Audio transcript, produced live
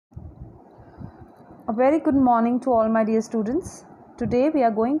A very good morning to all my dear students. Today we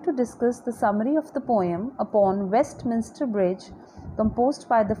are going to discuss the summary of the poem Upon Westminster Bridge, composed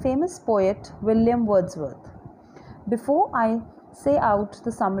by the famous poet William Wordsworth. Before I say out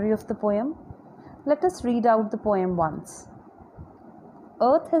the summary of the poem, let us read out the poem once.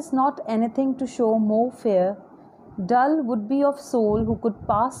 Earth has not anything to show more fair, dull would be of soul who could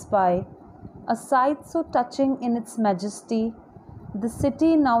pass by, a sight so touching in its majesty, the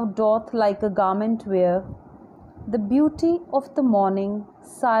city now doth like a garment wear, the beauty of the morning,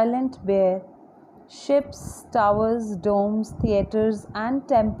 silent bare, ships, towers, domes, theatres, and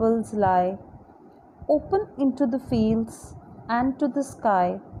temples lie, open into the fields and to the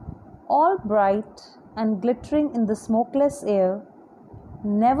sky, all bright and glittering in the smokeless air.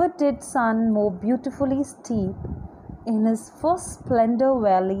 Never did sun more beautifully steep in his first splendour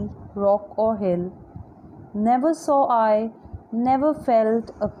valley, rock or hill. Never saw I, never felt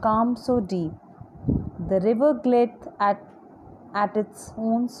a calm so deep. The river glideth at its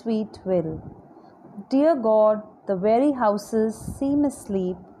own sweet will. Dear God, the very houses seem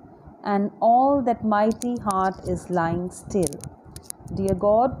asleep, and all that mighty heart is lying still. Dear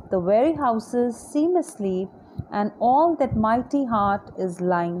God, the very houses seem asleep, and all that mighty heart is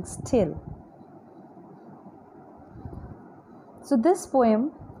lying still. So this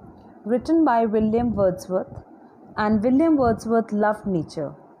poem, written by William Wordsworth, and William Wordsworth loved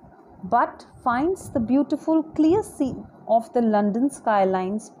nature, but finds the beautiful clear sea of the London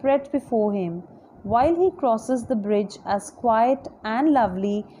skyline spread before him while he crosses the bridge as quiet and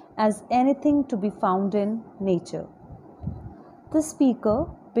lovely as anything to be found in nature. The speaker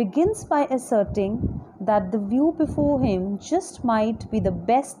begins by asserting that the view before him just might be the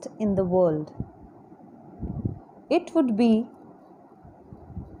best in the world. It would be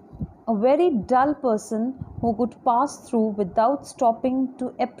a very dull person who could pass through without stopping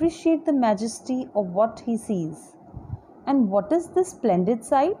to appreciate the majesty of what he sees. And what is this splendid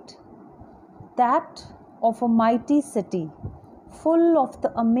sight? That of a mighty city, full of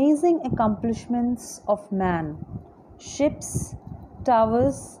the amazing accomplishments of man. Ships,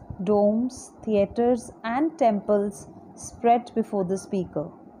 towers, domes, theatres, and temples spread before the speaker.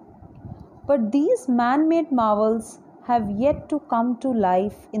 But these man-made marvels have yet to come to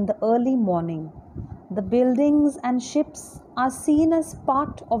life in the early morning. The buildings and ships are seen as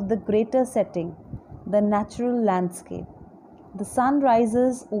part of the greater setting, the natural landscape. The sun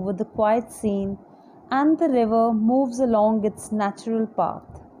rises over the quiet scene, and the river moves along its natural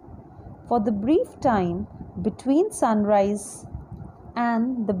path. For the brief time between sunrise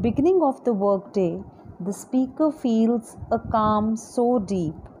and the beginning of the workday, the speaker feels a calm so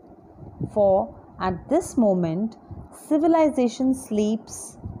deep. For at this moment, civilization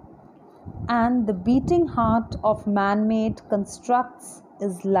sleeps, and the beating heart of man-made constructs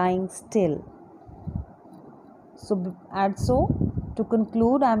is lying still. To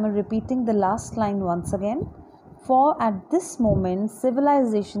conclude, I am repeating the last line once again. For at this moment,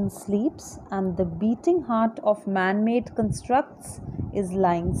 civilization sleeps, and the beating heart of man-made constructs is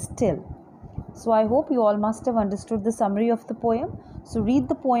lying still. So I hope you all must have understood the summary of the poem. So read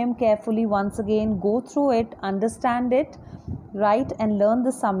the poem carefully once again, go through it, understand it, write and learn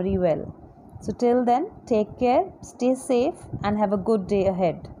the summary well. So till then, take care, stay safe, and have a good day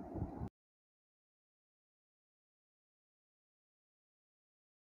ahead.